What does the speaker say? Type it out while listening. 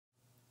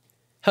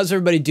How's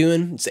everybody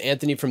doing? It's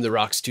Anthony from the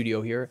Rock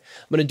Studio here.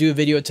 I'm going to do a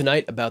video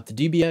tonight about the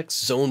dbx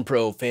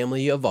ZonePro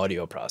family of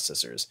audio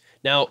processors.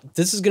 Now,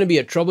 this is going to be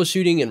a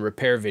troubleshooting and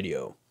repair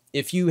video.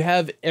 If you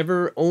have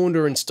ever owned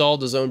or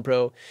installed a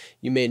ZonePro,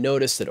 you may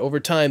notice that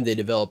over time they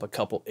develop a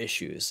couple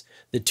issues.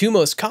 The two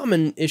most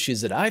common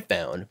issues that I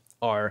found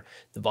are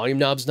the volume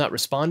knobs not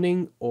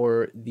responding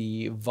or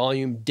the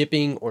volume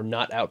dipping or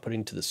not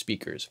outputting to the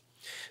speakers.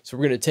 So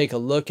we're going to take a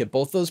look at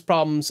both those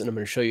problems and I'm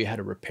going to show you how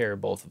to repair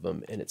both of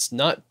them. And it's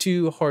not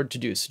too hard to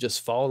do, so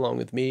just follow along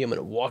with me. I'm going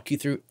to walk you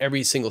through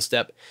every single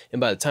step. And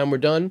by the time we're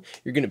done,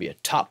 you're going to be a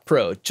top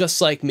pro,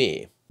 just like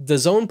me. The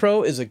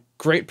ZonePro is a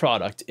great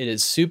product. It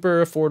is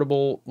super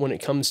affordable when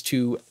it comes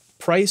to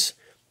price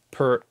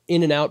per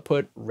in and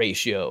output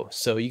ratio.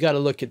 So you got to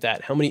look at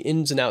that. How many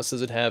ins and outs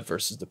does it have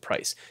versus the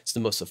price? It's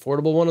the most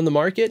affordable one on the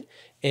market,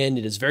 and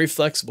it is very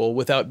flexible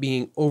without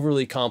being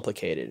overly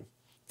complicated.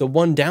 The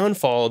one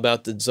downfall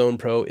about the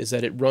ZonePro is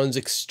that it runs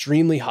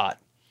extremely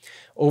hot.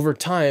 Over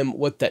time,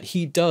 what that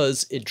heat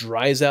does, it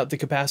dries out the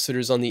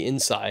capacitors on the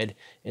inside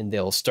and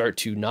they'll start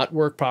to not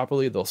work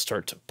properly. They'll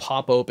start to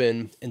pop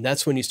open, and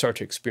that's when you start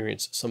to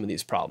experience some of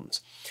these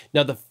problems.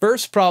 Now, the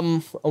first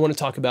problem I want to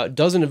talk about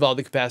doesn't involve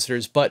the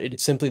capacitors, but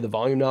it's simply the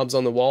volume knobs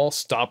on the wall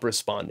stop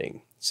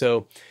responding.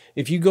 So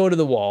if you go to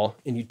the wall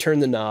and you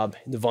turn the knob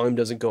and the volume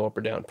doesn't go up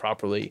or down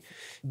properly,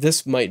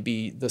 this might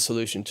be the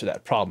solution to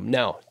that problem.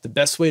 Now, the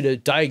best way to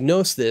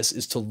diagnose this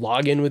is to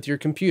log in with your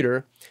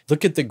computer,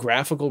 look at the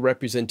graphical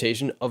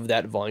representation of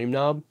that volume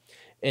knob,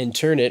 and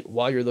turn it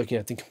while you're looking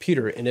at the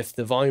computer. And if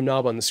the volume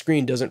knob on the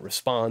screen doesn't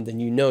respond, then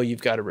you know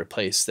you've got to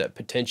replace that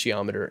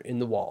potentiometer in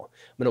the wall.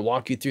 I'm going to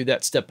walk you through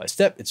that step by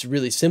step. It's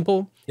really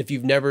simple. If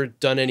you've never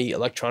done any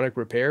electronic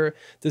repair,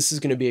 this is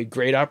going to be a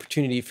great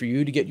opportunity for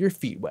you to get your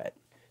feet wet.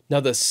 Now,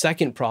 the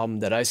second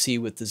problem that I see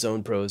with the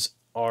ZonePros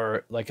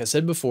are, like I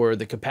said before,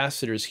 the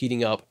capacitors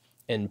heating up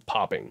and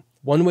popping.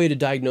 One way to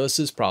diagnose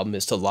this problem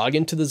is to log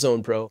into the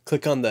ZonePro,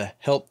 click on the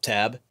Help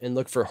tab, and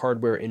look for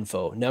hardware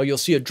info. Now, you'll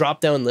see a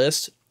drop-down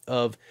list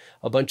of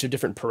a bunch of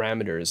different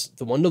parameters.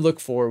 The one to look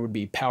for would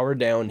be power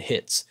down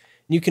hits.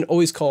 You can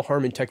always call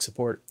Harman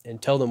Support and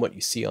tell them what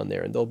you see on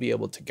there, and they'll be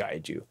able to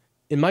guide you.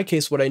 In my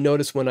case, what I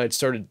noticed when I'd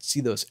started to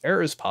see those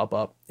errors pop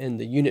up and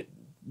the unit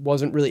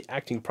wasn't really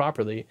acting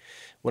properly,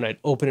 when I'd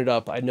open it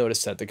up, I'd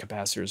noticed that the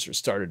capacitors were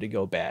started to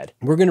go bad.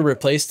 We're going to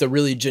replace the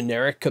really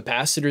generic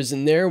capacitors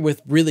in there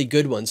with really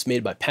good ones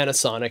made by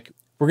Panasonic.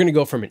 We're going to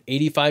go from an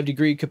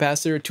 85-degree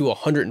capacitor to a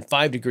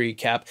 105-degree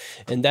cap,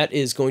 and that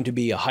is going to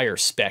be a higher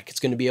spec.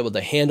 It's going to be able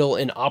to handle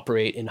and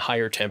operate in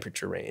higher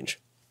temperature range.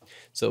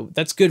 So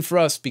that's good for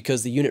us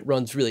because the unit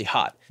runs really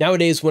hot.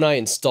 Nowadays, when I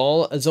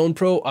install a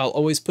ZonePro, I'll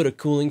always put a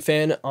cooling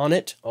fan on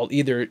it. I'll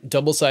either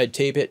double-side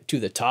tape it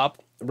to the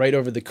top, right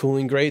over the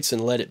cooling grates,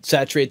 and let it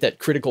saturate that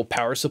critical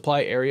power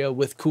supply area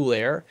with cool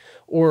air.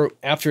 Or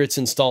after it's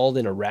installed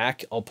in a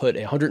rack, I'll put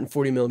a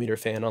 140mm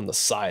fan on the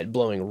side,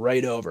 blowing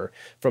right over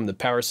from the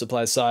power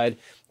supply side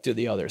to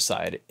the other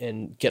side,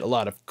 and get a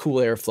lot of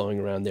cool air flowing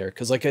around there.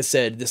 Because like I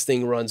said, this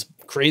thing runs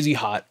crazy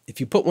hot. If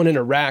you put one in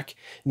a rack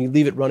and you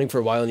leave it running for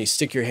a while and you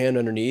stick your hand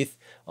underneath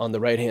on the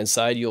right-hand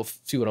side, you'll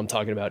see what I'm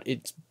talking about.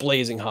 It's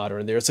blazing hot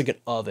in there. It's like an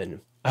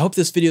oven. I hope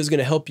this video is going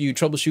to help you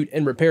troubleshoot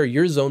and repair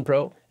your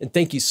ZonePro, and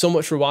thank you so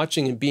much for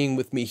watching and being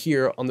with me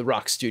here on the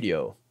Rock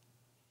Studio.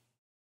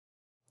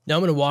 Now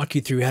I'm going to walk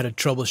you through how to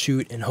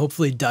troubleshoot and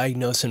hopefully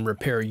diagnose and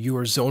repair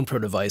your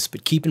ZonePro device,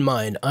 but keep in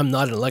mind, I'm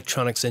not an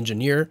electronics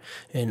engineer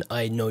and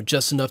I know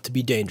just enough to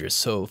be dangerous,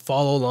 so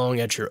follow along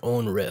at your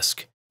own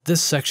risk.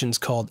 This section is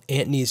called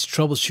Anthony's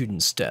Troubleshooting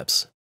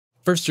Steps.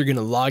 First, you're going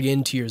to log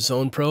into your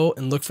ZonePro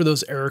and look for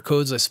those error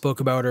codes I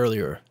spoke about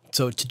earlier.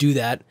 So to do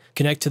that,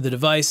 connect to the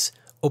device,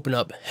 open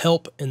up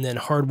Help and then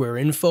Hardware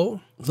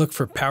Info. Look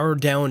for power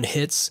down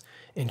hits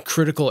and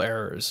critical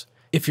errors.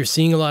 If you're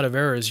seeing a lot of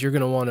errors, you're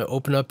going to want to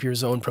open up your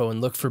ZonePro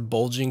and look for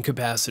bulging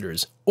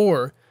capacitors.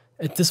 Or,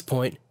 at this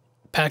point,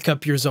 pack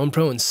up your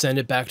ZonePro and send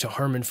it back to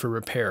Harman for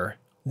repair.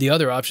 The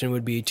other option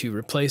would be to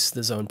replace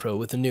the ZonePro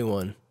with a new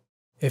one.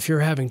 If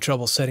you're having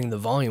trouble setting the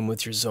volume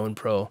with your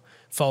ZonePro,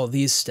 follow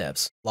these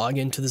steps. Log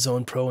into the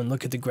ZonePro and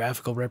look at the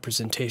graphical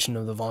representation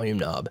of the volume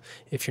knob.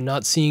 If you're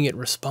not seeing it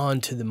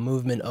respond to the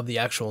movement of the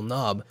actual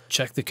knob,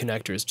 check the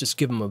connectors. Just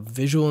give them a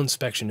visual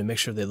inspection to make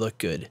sure they look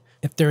good.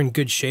 If they're in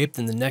good shape,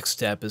 then the next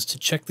step is to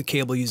check the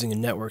cable using a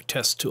network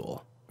test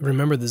tool.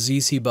 Remember, the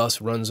ZC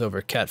bus runs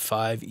over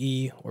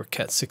Cat5e or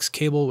Cat6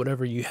 cable,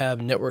 whatever you have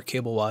network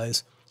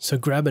cable-wise. So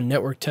grab a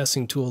network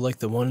testing tool like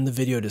the one in the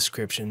video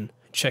description.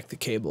 Check the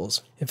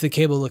cables. If the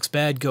cable looks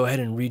bad, go ahead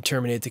and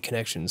re-terminate the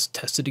connections.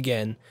 Test it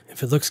again.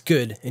 If it looks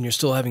good and you're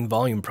still having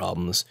volume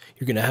problems,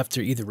 you're going to have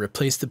to either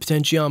replace the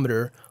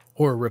potentiometer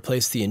or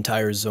replace the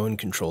entire zone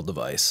control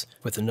device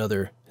with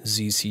another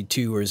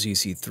ZC2 or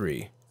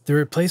ZC3. The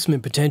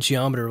replacement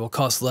potentiometer will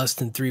cost less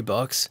than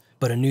 $3,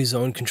 but a new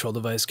zone control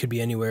device could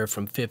be anywhere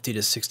from $50 to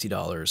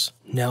 $60.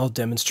 Now I'll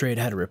demonstrate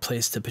how to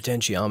replace the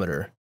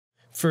potentiometer.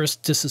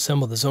 First,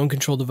 disassemble the zone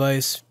control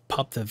device,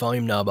 pop the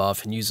volume knob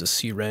off, and use a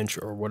C-wrench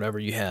or whatever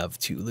you have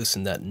to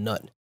loosen that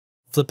nut.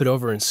 Flip it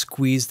over and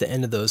squeeze the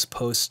end of those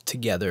posts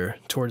together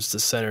towards the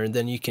center, and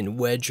then you can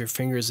wedge your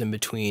fingers in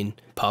between,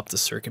 pop the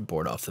circuit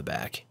board off the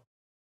back.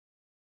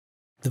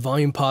 The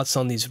volume pot's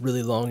on these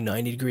really long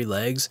 90-degree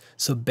legs,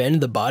 so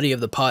bend the body of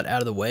the pot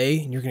out of the way,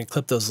 and you're going to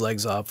clip those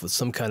legs off with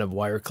some kind of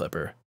wire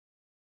clipper.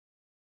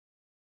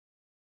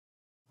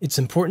 It's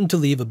important to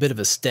leave a bit of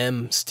a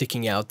stem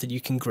sticking out that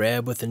you can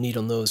grab with the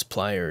needle nose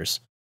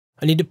pliers.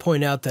 I need to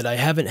point out that I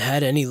haven't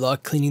had any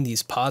luck cleaning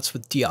these pots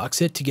with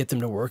deoxit to get them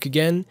to work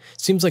again.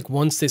 It seems like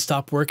once they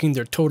stop working,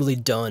 they're totally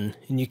done,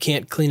 and you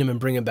can't clean them and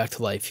bring them back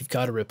to life. You've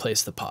got to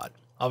replace the pot.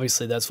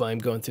 Obviously, that's why I'm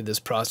going through this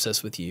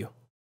process with you.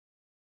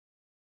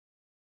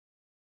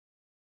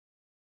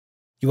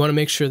 You want to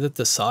make sure that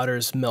the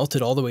solder's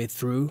melted all the way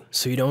through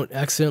so you don't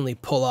accidentally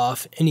pull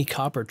off any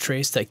copper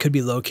trace that could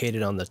be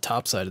located on the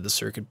top side of the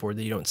circuit board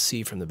that you don't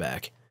see from the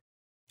back.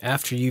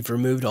 After you've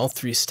removed all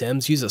 3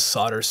 stems, use a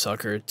solder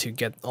sucker to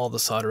get all the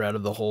solder out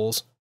of the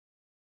holes.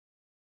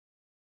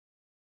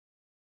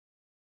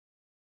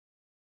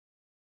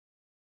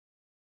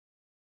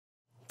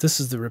 This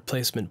is the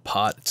replacement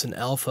pot. It's an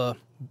Alpha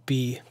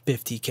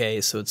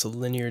B50K, so it's a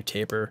linear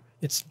taper.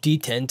 It's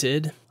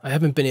detented. I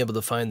haven't been able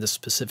to find the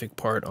specific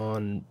part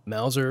on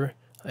Mauser.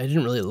 I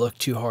didn't really look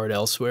too hard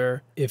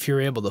elsewhere. If you're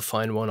able to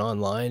find one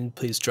online,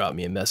 please drop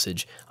me a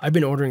message. I've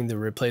been ordering the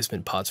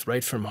replacement pots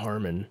right from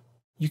Harman.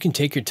 You can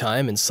take your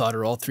time and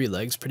solder all 3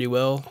 legs pretty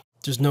well.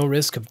 There's no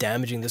risk of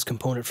damaging this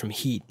component from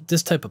heat.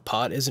 This type of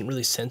pot isn't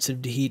really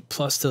sensitive to heat,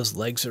 plus those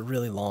legs are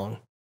really long.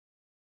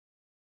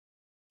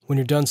 When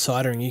you're done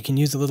soldering, you can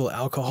use a little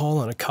alcohol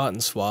on a cotton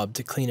swab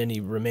to clean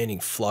any remaining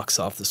flux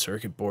off the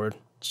circuit board.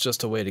 It's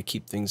just a way to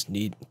keep things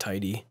neat and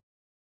tidy.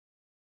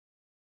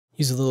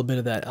 Use a little bit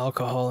of that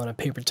alcohol on a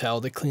paper towel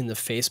to clean the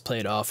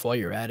faceplate off while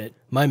you're at it.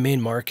 My main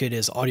market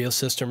is audio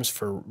systems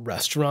for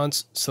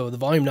restaurants, so the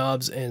volume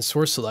knobs and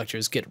source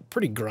selectors get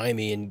pretty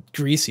grimy and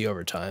greasy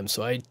over time,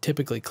 so I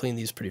typically clean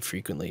these pretty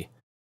frequently.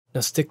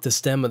 Now stick the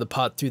stem of the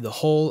pot through the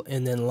hole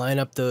and then line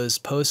up those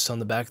posts on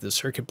the back of the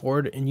circuit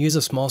board and use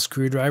a small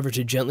screwdriver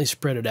to gently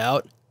spread it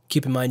out.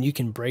 Keep in mind you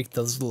can break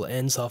those little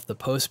ends off the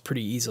post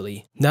pretty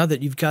easily. Now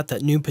that you've got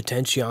that new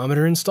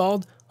potentiometer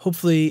installed,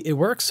 hopefully it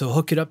works, so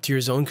hook it up to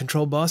your zone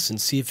control bus and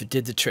see if it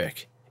did the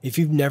trick. If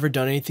you've never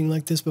done anything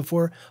like this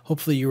before,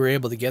 hopefully you were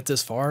able to get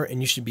this far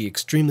and you should be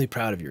extremely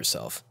proud of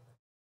yourself.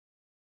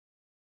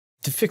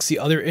 To fix the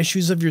other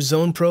issues of your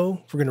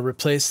ZonePro, we're going to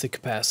replace the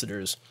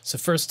capacitors. So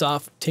first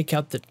off, take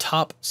out the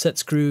top set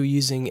screw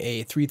using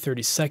a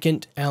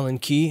 3/32 Allen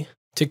key.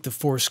 Take the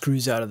 4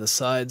 screws out of the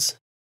sides.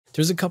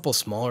 There's a couple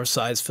smaller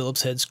size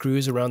Phillips head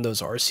screws around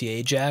those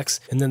RCA jacks,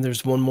 and then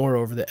there's one more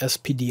over the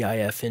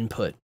SPDIF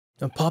input.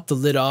 Now pop the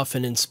lid off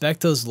and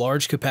inspect those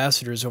large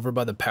capacitors over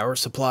by the power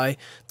supply.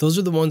 Those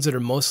are the ones that are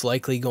most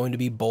likely going to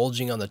be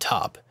bulging on the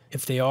top.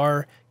 If they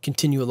are,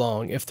 continue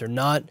along. If they're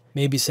not,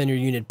 maybe send your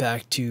unit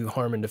back to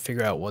Harman to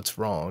figure out what's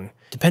wrong.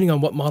 Depending on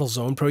what model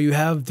ZonePro you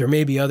have, there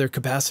may be other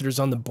capacitors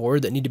on the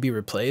board that need to be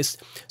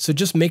replaced, so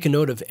just make a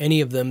note of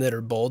any of them that are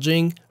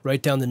bulging,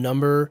 write down the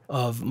number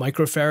of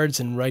microfarads,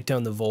 and write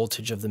down the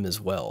voltage of them as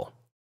well.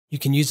 You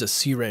can use a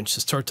C-wrench to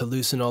start to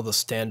loosen all the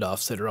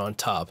standoffs that are on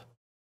top.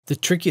 The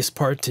trickiest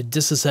part to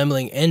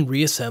disassembling and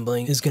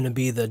reassembling is going to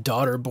be the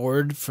daughter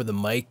board for the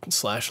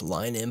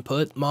mic/line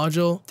input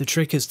module. The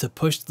trick is to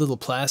push the little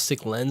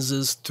plastic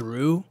lenses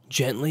through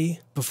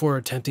gently before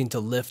attempting to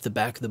lift the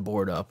back of the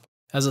board up.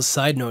 As a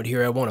side note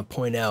here, I want to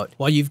point out,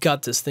 while you've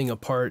got this thing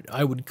apart,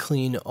 I would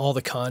clean all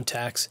the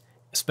contacts,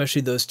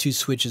 especially those 2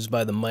 switches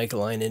by the mic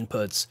line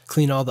inputs.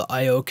 Clean all the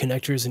I/O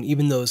connectors and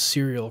even those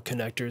serial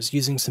connectors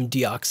using some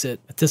deoxit.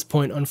 At this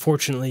point,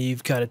 unfortunately,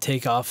 you've got to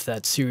take off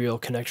that serial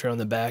connector on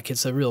the back.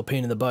 It's a real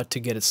pain in the butt to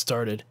get it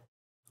started.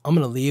 I'm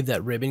going to leave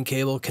that ribbon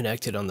cable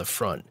connected on the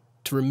front.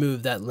 To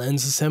remove that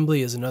lens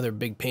assembly is another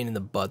big pain in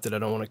the butt that I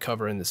don't want to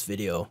cover in this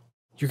video.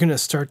 You're going to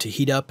start to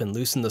heat up and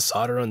loosen the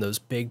solder on those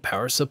big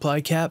power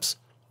supply caps.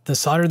 The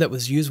solder that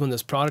was used when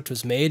this product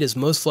was made is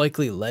most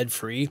likely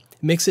lead-free. It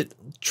makes it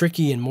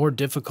tricky and more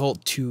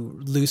difficult to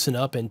loosen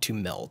up and to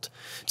melt.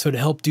 So to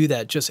help do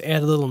that, just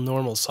add a little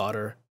normal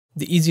solder.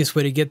 The easiest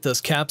way to get those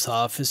caps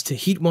off is to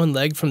heat one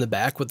leg from the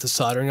back with the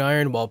soldering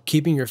iron while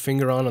keeping your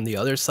finger on the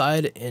other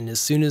side, and as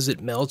soon as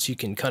it melts, you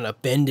can kind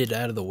of bend it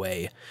out of the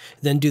way.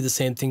 Then do the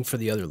same thing for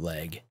the other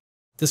leg.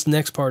 This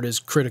next part is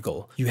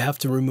critical. You have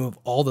to remove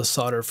all the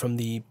solder from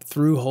the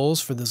through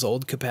holes for those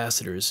old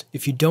capacitors.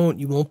 If you don't,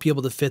 you won't be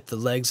able to fit the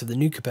legs of the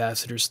new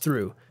capacitors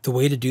through. The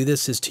way to do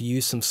this is to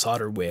use some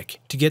solder wick.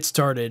 To get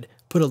started,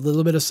 put a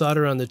little bit of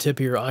solder on the tip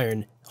of your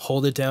iron,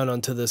 hold it down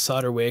onto the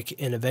solder wick,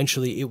 and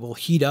eventually it will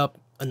heat up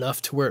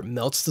enough to where it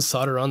melts the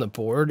solder on the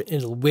board,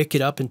 and it'll wick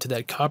it up into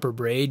that copper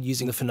braid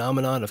using the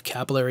phenomenon of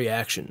capillary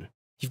action.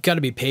 You've got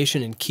to be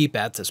patient and keep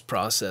at this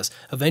process.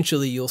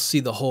 Eventually you'll see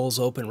the holes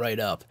open right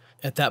up.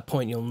 At that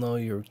point, you'll know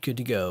you're good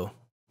to go.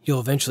 You'll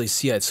eventually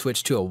see I'd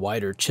switched to a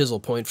wider chisel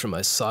point for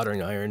my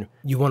soldering iron.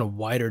 You want a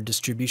wider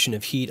distribution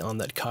of heat on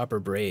that copper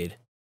braid.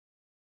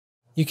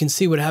 You can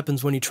see what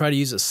happens when you try to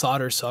use a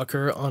solder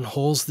sucker on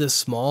holes this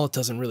small. It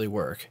doesn't really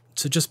work.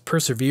 So just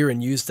persevere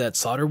and use that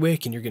solder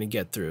wick and you're going to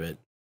get through it.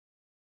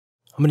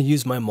 I'm going to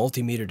use my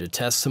multimeter to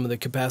test some of the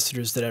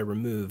capacitors that I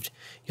removed.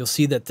 You'll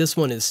see that this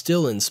one is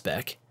still in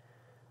spec.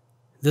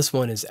 This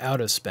one is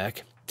out of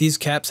spec. These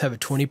caps have a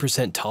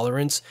 20%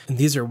 tolerance, and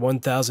these are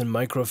 1000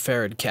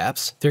 microfarad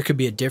caps. There could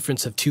be a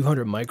difference of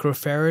 200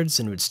 microfarads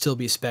and would still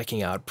be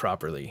speccing out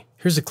properly.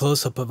 Here's a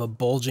close-up of a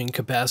bulging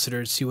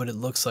capacitor to see what it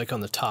looks like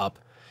on the top.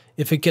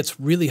 If it gets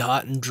really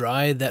hot and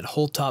dry, that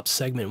whole top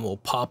segment will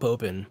pop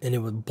open and it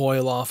will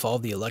boil off all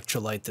the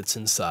electrolyte that's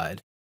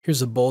inside.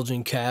 Here's a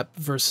bulging cap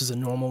versus a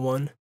normal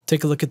one.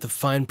 Take a look at the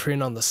fine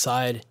print on the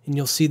side, and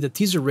you'll see that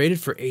these are rated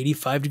for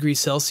 85 degrees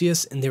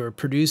Celsius, and they were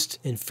produced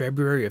in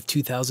February of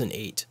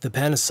 2008. The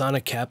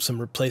Panasonic caps I'm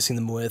replacing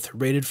them with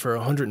rated for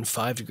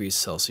 105 degrees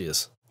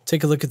Celsius.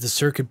 Take a look at the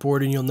circuit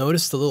board, and you'll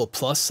notice the little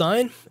plus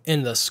sign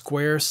and the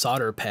square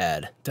solder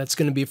pad. That's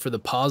going to be for the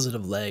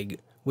positive leg,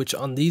 which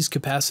on these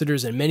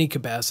capacitors and many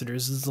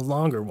capacitors is the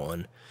longer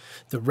one.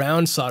 The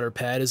round solder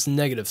pad is the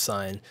negative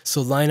sign,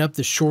 so line up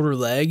the shorter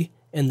leg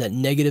and that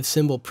negative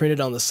symbol printed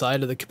on the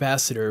side of the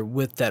capacitor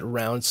with that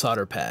round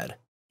solder pad.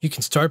 You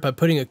can start by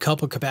putting a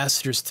couple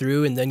capacitors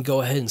through and then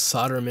go ahead and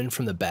solder them in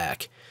from the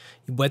back.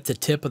 You wet the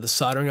tip of the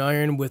soldering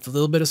iron with a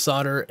little bit of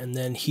solder and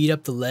then heat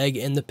up the leg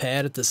and the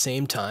pad at the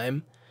same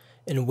time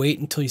and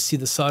wait until you see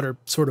the solder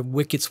sort of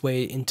wick its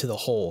way into the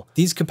hole.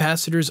 These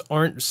capacitors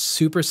aren't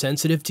super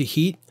sensitive to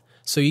heat,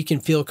 so you can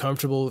feel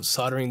comfortable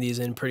soldering these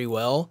in pretty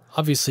well.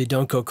 Obviously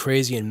don't go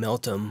crazy and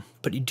melt them,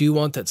 but you do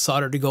want that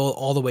solder to go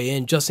all the way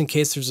in just in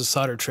case there's a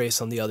solder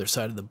trace on the other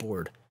side of the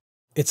board.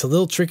 It's a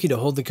little tricky to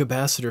hold the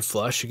capacitor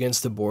flush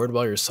against the board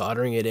while you're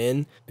soldering it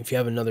in. If you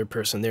have another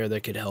person there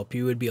that could help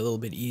you, it'd be a little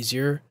bit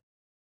easier.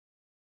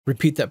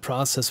 Repeat that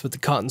process with the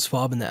cotton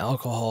swab and the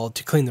alcohol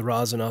to clean the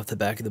rosin off the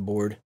back of the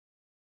board.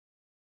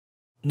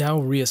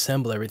 Now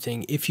reassemble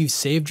everything. If you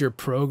saved your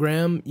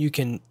program, you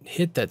can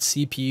hit that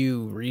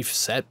CPU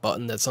reset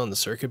button that's on the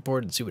circuit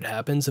board and see what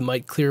happens. It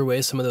might clear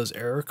away some of those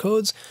error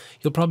codes.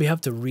 You'll probably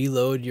have to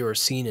reload your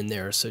scene in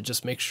there, so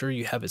just make sure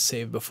you have it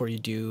saved before you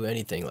do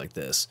anything like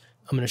this.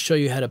 I'm going to show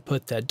you how to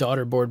put that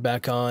daughter board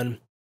back on.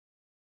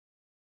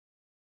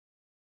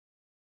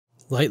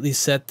 Lightly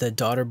set the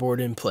daughter board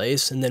in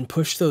place and then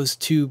push those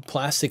two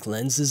plastic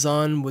lenses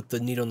on with the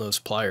needle nose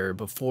plier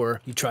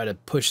before you try to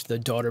push the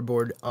daughter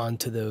board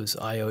onto those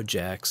I/O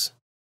jacks.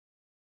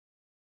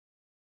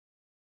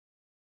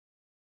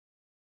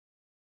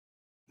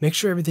 Make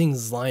sure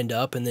everything's lined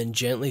up and then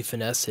gently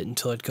finesse it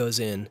until it goes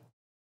in.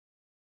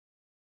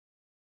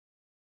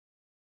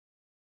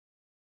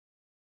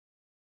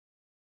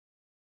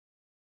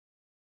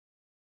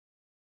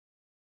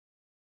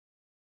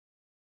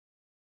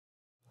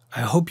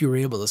 I hope you were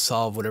able to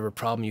solve whatever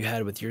problem you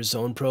had with your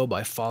ZonePro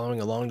by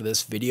following along to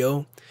this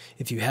video.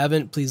 If you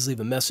haven't, please leave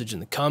a message in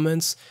the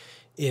comments.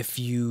 If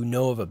you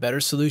know of a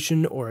better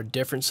solution or a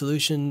different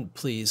solution,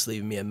 please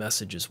leave me a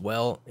message as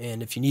well.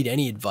 And if you need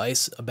any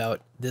advice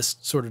about this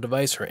sort of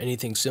device or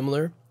anything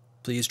similar,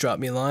 please drop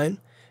me a line.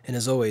 And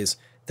as always,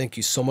 thank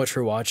you so much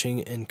for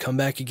watching, and come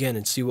back again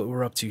and see what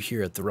we're up to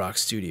here at the Rock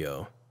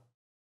Studio.